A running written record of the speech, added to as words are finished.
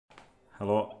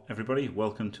Hello everybody,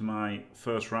 welcome to my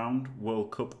first round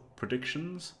World Cup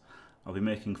predictions. I'll be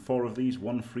making 4 of these,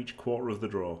 one for each quarter of the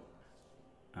draw.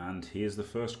 And here's the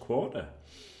first quarter.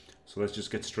 So let's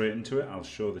just get straight into it. I'll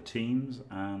show the teams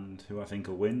and who I think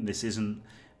will win. This isn't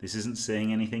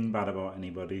saying anything bad about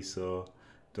anybody, so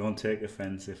don't take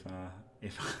offence if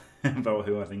about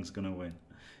who I think's going to win.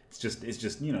 It's just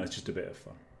a bit of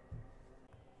fun.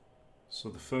 So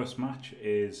the first match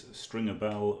is Stringer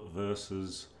Bell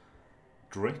versus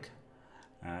Drick.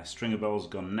 Stringer Bell's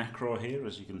gone Necro here,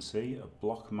 as you can see. A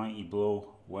block Mighty Blow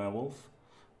Werewolf.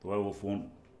 The Werewolf won't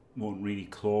really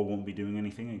claw, won't be doing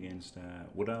anything against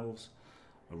Wood Elves.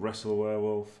 A Wrestle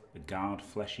Werewolf, a Guard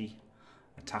Fleshy,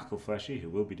 a Tackle Fleshy, who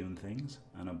will be doing things,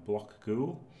 and a Block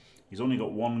Ghoul. He's only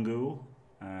got 1 Ghoul,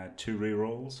 2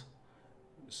 rerolls,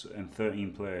 and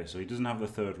 13 players, so he doesn't have the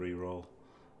 3rd reroll.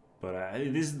 But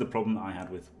this is the problem that I had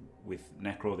with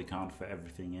Necro. They can't fit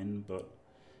everything in, but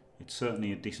it's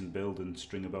certainly a decent build, and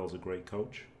Stringer Bell's a great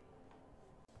coach.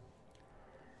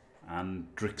 And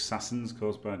Drick Sassins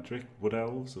goes by Drick. Wood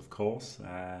Elves, of course.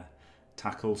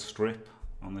 Tackle Strip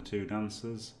on the 2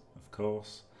 dancers, of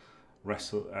course.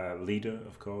 Wrestle Leader,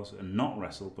 of course. And not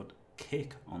Wrestle, but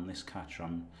Kick on this catcher.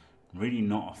 I'm really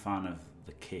not a fan of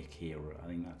the Kick here. I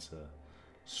think that's a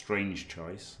strange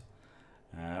choice.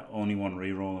 Only 1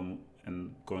 reroll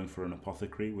and going for an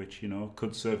Apothecary, which, you know,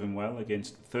 could serve him well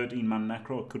against 13-man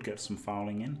Necro. It could get some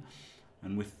fouling in,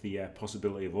 and with the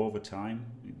possibility of overtime,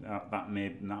 that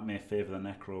may favour the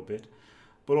Necro a bit.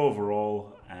 But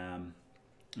overall,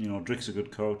 you know, Drick's a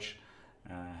good coach.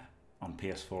 On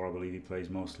PS4, I believe he plays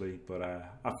mostly, but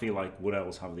I feel like Wood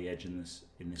Elves have the edge in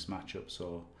this matchup,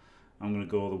 so I'm going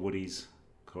to go the Woodies,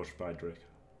 coached by Drick.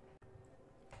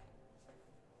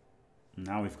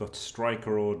 Now we've got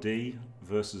Striker OD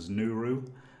versus Nuru,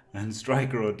 and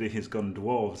Striker OD has gone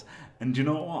Dwarves. And do you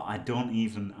know what? I don't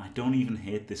even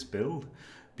hate this build,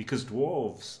 because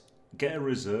Dwarves get a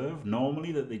reserve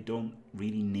normally that they don't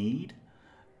really need,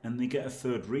 and they get a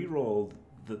 3rd reroll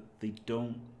that they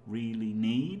don't really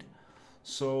need.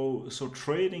 So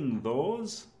trading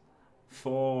those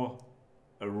for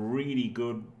a really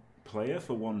good player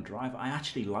for 1 drive,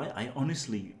 I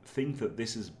honestly think that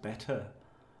this is better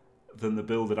than the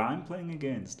build that I'm playing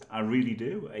against. I really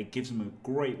do. It gives him a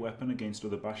great weapon against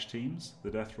other bash teams, the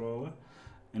Death Roller,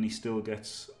 and he still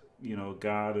gets, you know,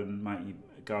 guard and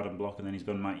block, and then he's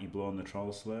got Mighty Blow on the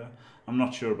Troll Slayer. I'm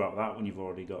not sure about that when you've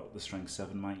already got the Strength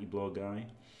 7 Mighty Blow guy.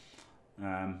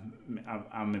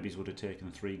 I maybe would have taken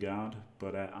a 3 guard,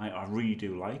 but I really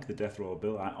do like the Death Roller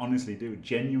build. I honestly do,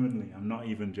 genuinely. I'm not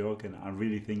even joking. I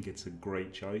really think it's a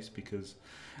great choice, because,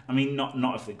 I mean,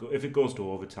 not if it goes to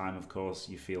overtime, of course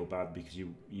you feel bad because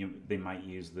they might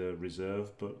use the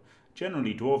reserve, but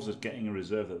generally Dwarves are getting a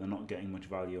reserve that they're not getting much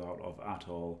value out of at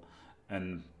all.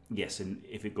 And yes,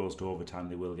 if it goes to overtime,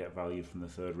 they will get value from the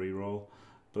 3rd reroll.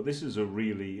 But this is a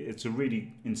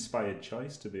really inspired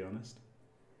choice, to be honest.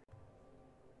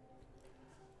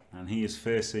 And he is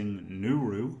facing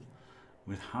Nuru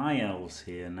with High Elves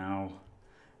here. Now,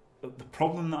 the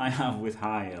problem that I have with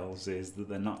High Elves is that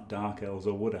they're not Dark Elves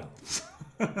or Wood Elves.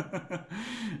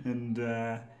 And,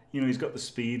 you know, he's got the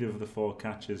speed of the 4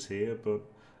 catchers here, but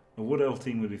a Wood Elf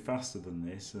team would be faster than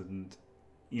this, and,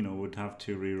 you know, would have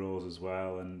 2 rerolls as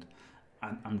well. And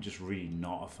I'm just really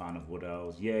not a fan of Wood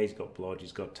Elves. Yeah, he's got Blodge,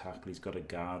 he's got Tackle, he's got a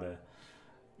Garter,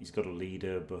 he's got a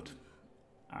Leader, but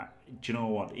do you know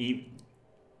what?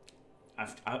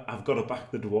 I've got to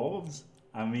back the Dwarves.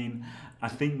 I mean, I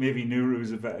think maybe Nuru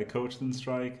is a better coach than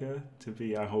Striker.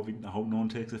 I hope no one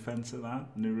takes offence at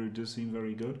that. Nuru does seem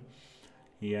very good.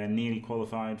 He nearly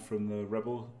qualified from the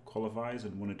Rebel qualifiers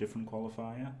and won a different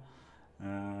qualifier.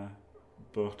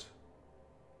 But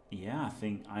yeah,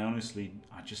 I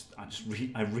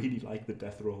really like the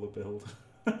Death Roller build.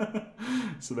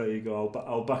 So there you go.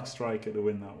 I'll back Striker to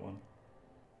win that one.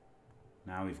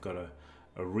 Now we've got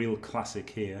a real classic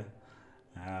here.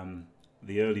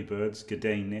 The Early Birds,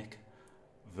 G'day Nick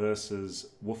versus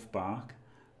Woofbark,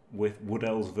 with Wood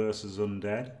Elves versus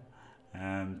Undead.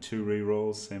 2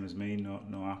 rerolls, same as me,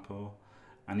 no Apo.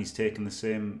 And he's taken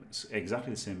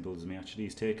exactly the same build as me actually.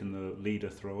 He's taken the Leader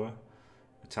Thrower,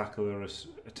 a tackler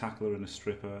and a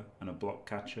stripper, and a block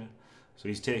catcher. So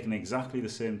he's taken exactly the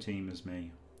same team as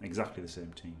me. Exactly the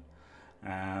same team.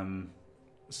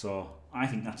 So I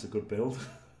think that's a good build,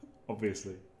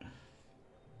 obviously.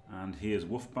 And here's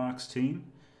Woofbark's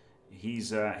team.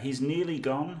 He's nearly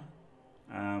gone,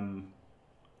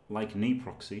 like Knee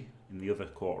Proxy in the other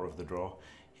quarter of the draw.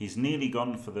 He's nearly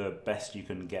gone for the best you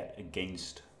can get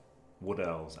against Wood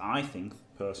Elves. I think,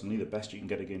 personally, the best you can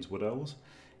get against Wood Elves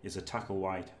is a Tackle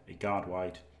White, a Guard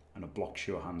White, and a block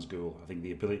sure hands ghoul. I think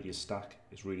the ability to stack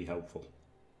is really helpful.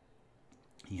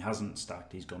 He hasn't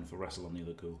stacked, he's gone for wrestle on the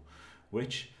other ghoul,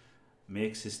 which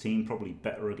makes his team probably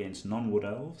better against non-wood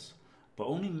elves, but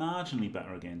only marginally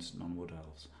better against non-wood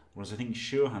elves. Whereas I think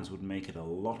sure hands would make it a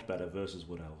lot better versus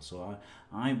wood elves. So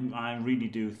I really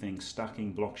do think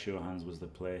stacking block sure hands was the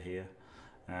play here.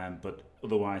 But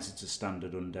otherwise it's a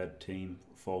standard undead team,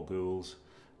 4 ghouls,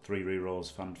 3 rerolls,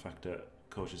 fan factor,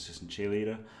 coach assistant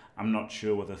cheerleader. I'm not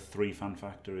sure whether 3 fan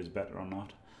factor is better or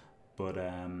not, but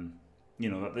you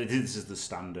know, this is the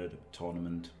standard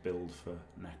tournament build for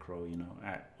Necro, you know,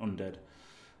 undead,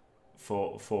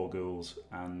 4 ghouls,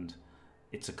 and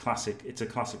it's a classic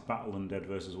battle, undead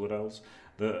versus wood elves.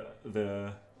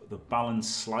 The balance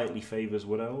slightly favours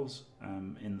wood elves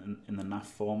in the NAF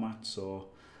format, so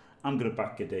I'm gonna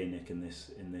back Gdanik in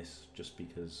this just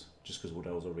because wood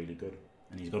elves are really good,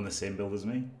 and he's gone the same build as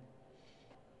me.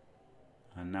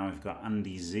 And now we've got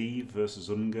Andy Z versus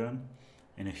Ungern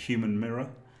in a human mirror.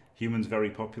 Human's very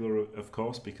popular, of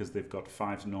course, because they've got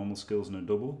 5 normal skills and a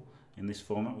double in this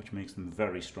format, which makes them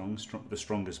very strong, the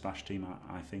strongest bash team,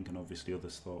 I think, and obviously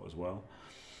others thought as well.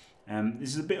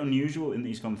 This is a bit unusual in that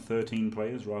he's gone 13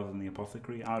 players rather than the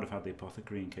Apothecary. I would have had the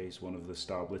Apothecary in case one of the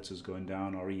Star Blitzers going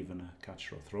down, or even a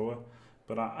catcher or thrower.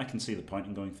 But I can see the point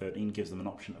in going 13, gives them an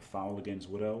option to foul against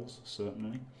Wood Elves,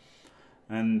 certainly.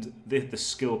 And the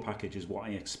skill package is what I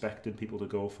expected people to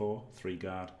go for. 3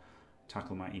 guard,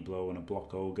 tackle Mighty Blow, and a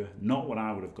block Ogre. Not what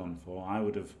I would have gone for. I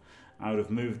would have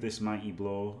moved this Mighty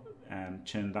Blow and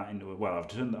turned that into a... Well, I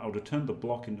would have turned the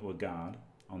block into a guard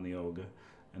on the Ogre,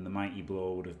 and the Mighty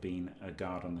Blow would have been a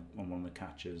guard on one of the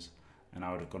catchers, and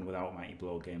I would have gone without Mighty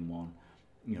Blow game 1,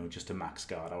 you know, just a max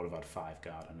guard. I would have had 5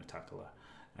 guard and a tackler.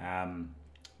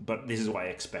 But this is what I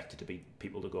expected to be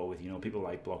people to go with. You know, people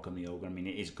like block on the Ogre. I mean,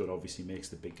 it is good, obviously, makes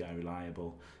the big guy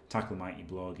reliable. Tackle Mighty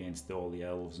Blow against all the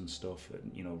elves and stuff,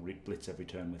 and, you know, blitz every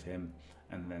turn with him,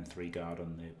 and then 3 guard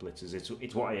on the blitzers.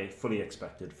 It's what I fully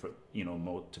expected for, you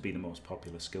know, to be the most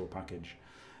popular skill package.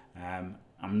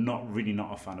 I'm not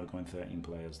a fan of going 13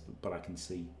 players, but I can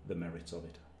see the merits of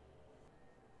it.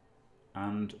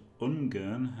 And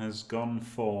Ungern has gone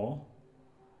for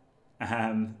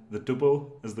the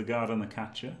double as the guard on the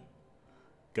catcher,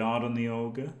 guard on the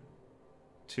Ogre,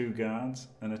 2 guards,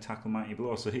 and a tackle Mighty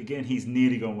Blow. So again, he's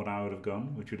nearly gone what I would have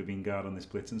gone, which would have been guard on this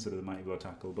blitz instead of the Mighty Blow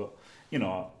tackle. But, you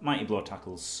know, Mighty Blow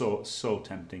tackle's so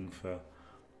tempting for,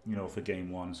 you know, for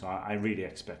game 1. So I really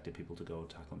expected people to go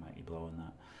tackle Mighty Blow in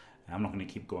that. I'm not going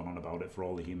to keep going on about it for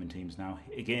all the human teams now.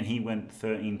 Again, he went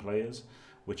 13 players,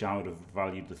 which I would have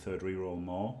valued the 3rd reroll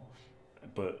more.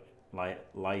 But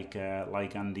like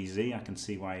Andy Z, I can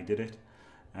see why he did it.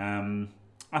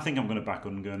 I think I'm going to back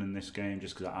Ungern in this game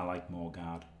just because I like more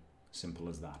guard. Simple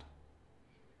as that.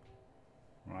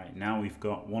 Right, now we've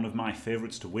got one of my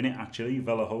favourites to win it, actually,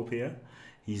 Velahopia.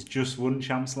 He's just won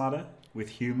Champs Ladder with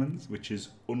humans, which is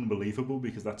unbelievable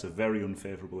because that's a very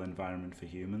unfavourable environment for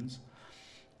humans.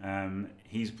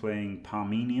 He's playing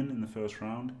Parmenion in the first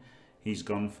round. He's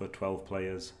gone for 12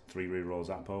 players, 3 rerolls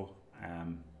Apo.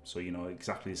 So, you know,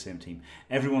 exactly the same team.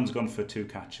 Everyone's gone for 2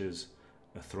 catchers,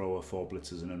 a thrower, 4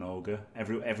 blitzers, and an Ogre.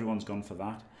 Everyone's gone for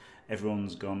that.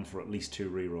 Everyone's gone for at least 2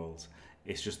 rerolls.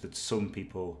 It's just that some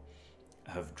people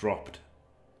have dropped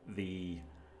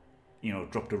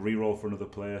dropped a reroll for another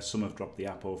player. Some have dropped the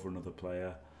Apo for another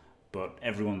player. But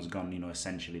everyone's gone, you know,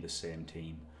 essentially the same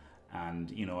team. And,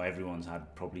 you know, everyone's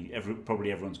had probably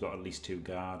everyone's got at least 2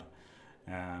 guard.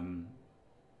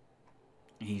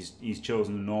 He's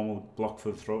chosen a normal block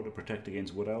for the throat to protect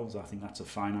against Wood Elves. I think that's a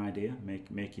fine idea.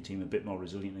 Make your team a bit more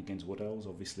resilient against Wood Elves.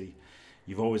 Obviously,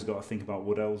 you've always got to think about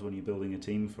Wood Elves when you're building a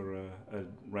team for a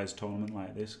res tournament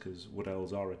like this, because Wood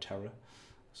Elves are a terror.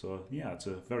 So yeah, it's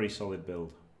a very solid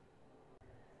build.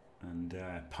 And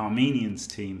Parmenion's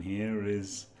team here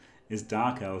is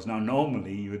Dark Elves. Now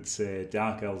normally you would say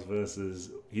Dark Elves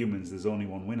versus humans, there's only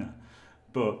one winner,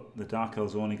 but the Dark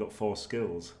Elves have only got 4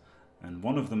 skills. And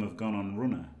one of them have gone on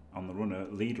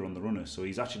leader on the runner, so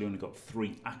he's actually only got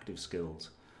 3 active skills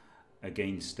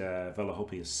against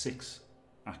Velahopia's 6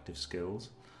 active skills.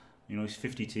 You know, he's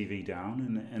 50 TV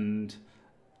down, and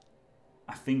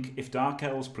I think if Dark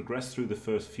Elves progress through the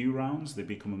first few rounds, they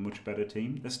become a much better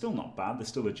team. They're still not bad, they're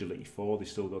still agility 4, they've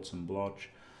still got some blodge.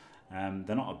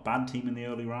 They're not a bad team in the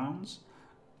early rounds,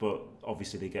 but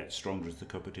obviously they get stronger as the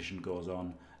competition goes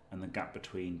on, and the gap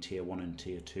between tier 1 and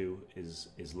tier 2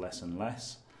 is less and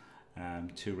less.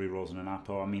 2 rerolls and an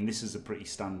Apo. I mean, this is a pretty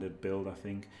standard build, I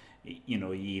think. You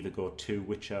know, you either go 2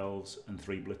 Witch Elves and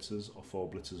 3 Blitzers, or 4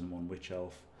 Blitzers and 1 Witch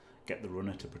Elf. Get the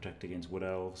runner to protect against Wood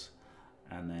Elves,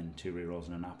 and then 2 rerolls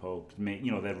and an Apo.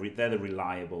 You know, they're the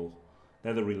reliable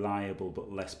they're the reliable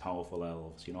but less powerful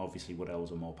elves. You know, obviously Wood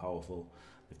Elves are more powerful.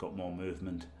 They've got more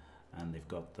movement, and they've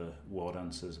got the War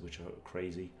Dancers, which are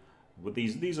crazy. But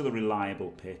these are the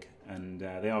reliable pick, and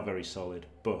they are very solid.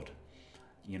 But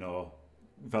you know,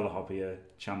 Velahopia,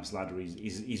 Champs Ladder,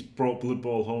 he's brought Blood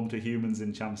Bowl home to humans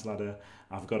in Champs Ladder.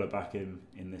 I've got to back him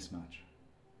in this match.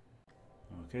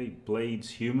 Okay, Blades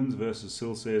Humans versus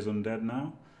Silsei's Undead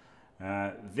now.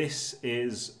 This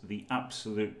is the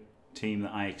absolute team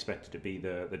that I expected to be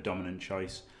the dominant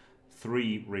choice.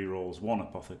 3 rerolls, 1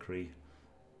 Apothecary,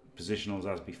 positionals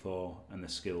as before, and the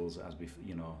skills as before.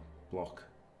 You know, block,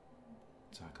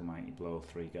 tackle, mighty blow,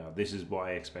 3 guard. This is what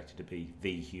I expected to be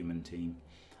the human team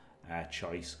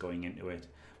choice going into it.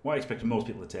 What I expected most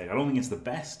people to take. I don't think it's the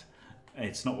best.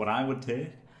 It's not what I would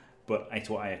take, but it's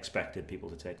what I expected people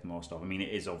to take the most of. I mean, it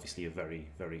is obviously a very,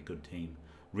 very good team.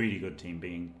 Really good team,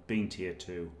 being tier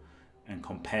 2, and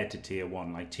compared to tier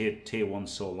 1, like tier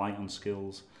 1's so light on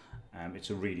skills. It's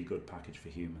a really good package for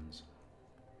humans.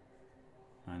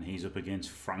 And he's up against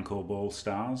Franco Ball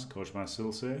Stars, coached by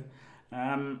Silsei.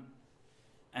 And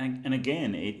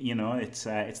again, it's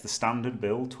the standard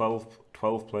build: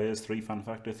 12 players, 3 fan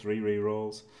factor, 3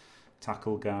 rerolls,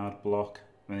 tackle, guard, block,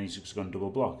 and he's just gone double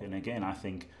block. And again, I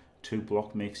think 2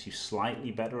 block makes you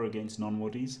slightly better against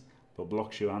non-woodies, but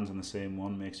blocks your hands on the same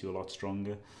one makes you a lot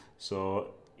stronger.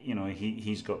 So you know,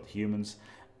 he's got humans.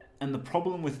 And the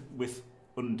problem with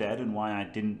Undead, and why I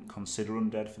didn't consider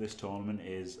Undead for this tournament,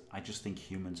 is I just think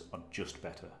humans are just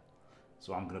better.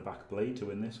 So I'm going to back Blade to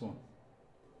win this one.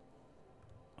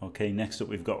 Okay, next up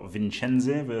we've got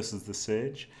Vincenze versus the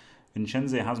Sage.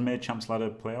 Vincenze has made Champs Ladder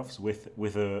playoffs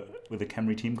with a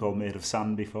Khemri team called Made of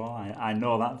Sand before. I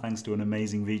know that thanks to an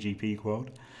amazing VGP quote.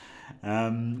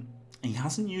 He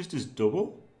hasn't used his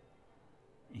double.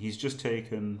 He's just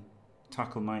taken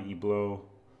tackle, mighty blow,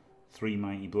 3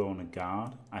 mighty blow and a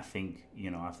guard. I think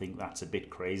that's a bit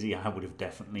crazy. I would have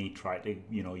definitely tried to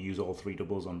use all 3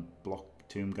 doubles on block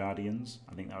Tomb Guardians.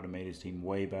 I think that would have made his team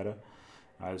way better.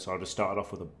 So I'd have started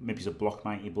off with maybe a block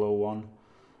mighty blow one,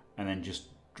 and then just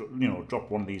drop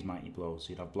one of these mighty blows.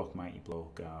 So you'd have block, mighty blow,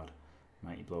 guard,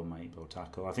 mighty blow,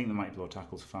 tackle. I think the mighty blow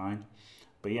tackle's fine,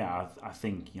 but yeah, I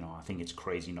think it's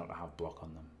crazy not to have block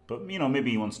on them. But maybe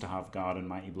he wants to have guard and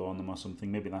mighty blow on them or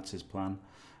something. Maybe that's his plan.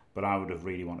 But I would have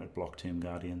really wanted block Tomb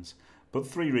Guardians. But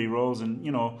 3 rerolls, and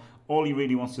all he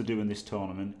really wants to do in this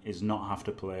tournament is not have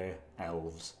to play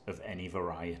elves of any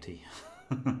variety.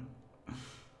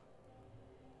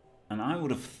 And I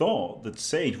would have thought that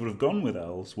Sage would have gone with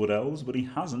Wood Elves, but he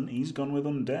hasn't. He's gone with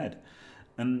Undead.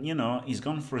 And, he's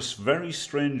gone for a very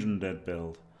strange Undead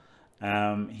build.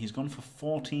 He's gone for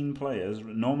 14 players.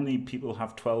 Normally people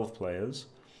have 12 players.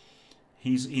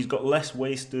 He's got less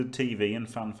wasted TV and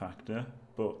fan factor,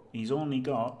 but he's only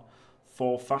got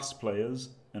 4 fast players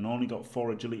and only got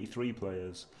 4 agility 3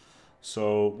 players.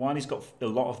 So while he's got a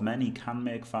lot of men, he can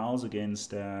make fouls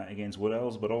against Wood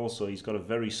Elves, but also he's got a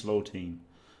very slow team.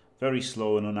 Very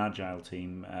slow and unagile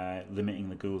team, limiting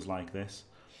the ghouls like this.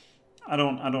 I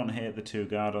don't hate the 2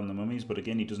 guard on the mummies, but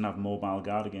again, he doesn't have mobile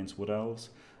guard against Wood Elves.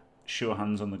 Sure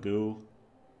hands on the ghoul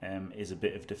is a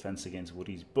bit of defense against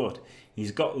woodies, but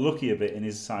he's got lucky a bit in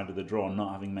his side of the draw,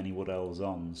 not having many Wood Elves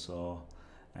on. So,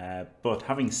 but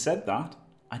having said that,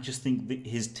 I just think that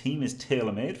his team is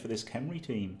tailor-made for this Khemri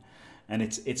team, and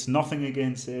it's nothing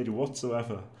against Sage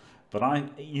whatsoever. But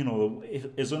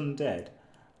as Undead,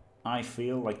 I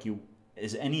feel like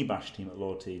as any bash team at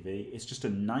low TV, it's just a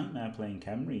nightmare playing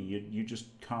Khemri. You just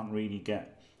can't really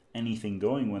get anything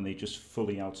going when they just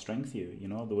fully outstrength you,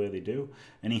 the way they do.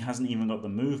 And he hasn't even got the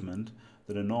movement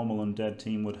that a normal Undead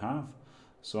team would have.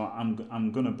 So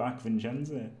I'm gonna back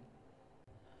Vincenze.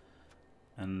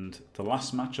 And the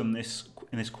last match in this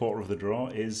quarter of the draw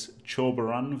is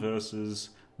Chobaran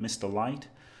versus Mr. Light.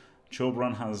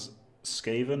 Chobaran has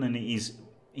Skaven, and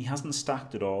he hasn't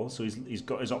stacked at all, so he's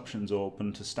got his options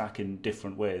open to stack in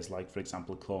different ways, like for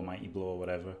example Claw Mighty Blow or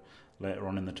whatever later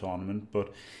on in the tournament,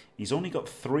 but he's only got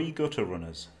 3 gutter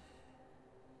runners.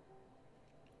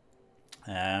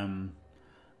 I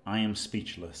am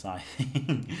speechless. I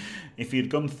think if he had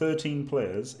gone 13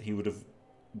 players, he would have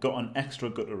got an extra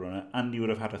gutter runner, and he would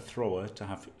have had a thrower to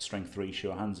have strength 3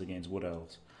 sure hands against Wood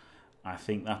Elves. I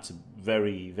think that's a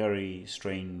very, very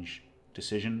strange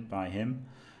decision by him.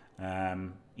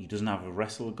 He doesn't have a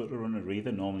wrestle gutter runner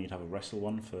either. Normally you'd have a wrestle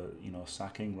one for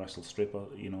sacking, wrestle strip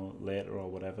later or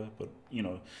whatever. But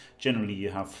generally you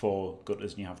have 4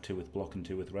 gutters and you have 2 with block and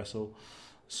 2 with wrestle.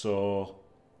 So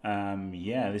I'm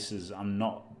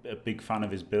not a big fan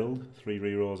of his build. 3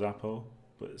 rerolls Apo,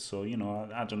 but so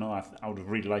I don't know. I would have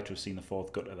really liked to have seen the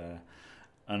 4th gutter there,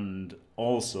 and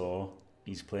also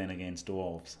he's playing against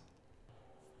dwarves.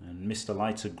 And Mr.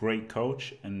 Light's a great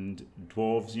coach, and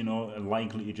Dwarves, you know, are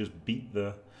likely to just beat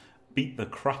the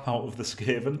crap out of the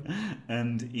Skaven,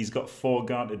 and he's got 4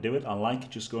 guard to do it. I like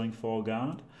just going 4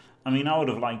 guard. I mean, I would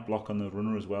have liked block on the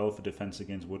runner as well for defense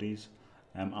against Woodies.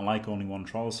 I like only 1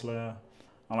 Troll Slayer.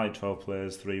 I like 12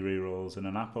 players, 3 rerolls, and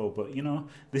an apple. But you know,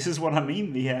 this is what I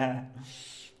mean.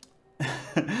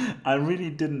 I really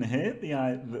didn't hate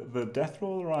the Death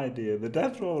Roller idea. The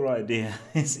Death Roller idea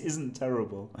isn't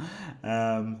terrible,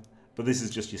 but this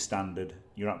is just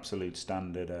your absolute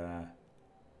standard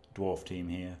dwarf team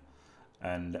here,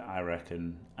 and I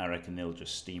reckon he'll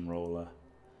just steamroller.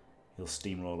 He'll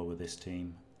steamroller with this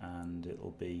team, and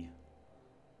it'll be,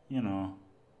 you know,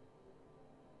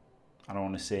 I don't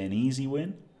want to say an easy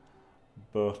win,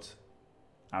 but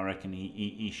I reckon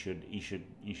he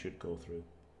should go through.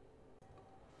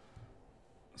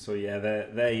 So yeah,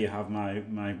 there you have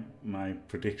my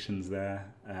predictions there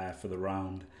for the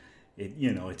round.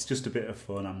 It's just a bit of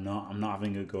fun. I'm not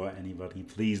having a go at anybody.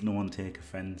 Please, no one take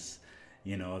offence.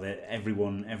 You know that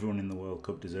everyone in the World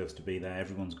Cup deserves to be there.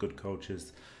 Everyone's good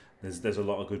coaches. There's a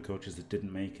lot of good coaches that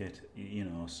didn't make it. You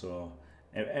know, so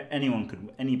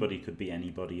anybody could be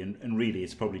anybody, and really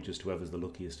it's probably just whoever's the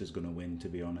luckiest is going to win. To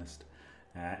be honest.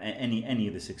 Any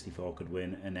of the 64 could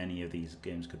win, and any of these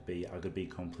games could be. I could be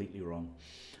completely wrong.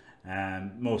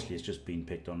 Mostly it's just been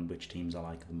picked on which teams I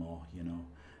like the more, you know.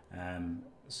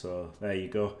 So there you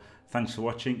go. Thanks for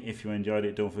watching. If you enjoyed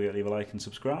it, don't forget to leave a like and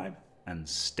subscribe, and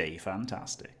stay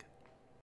fantastic.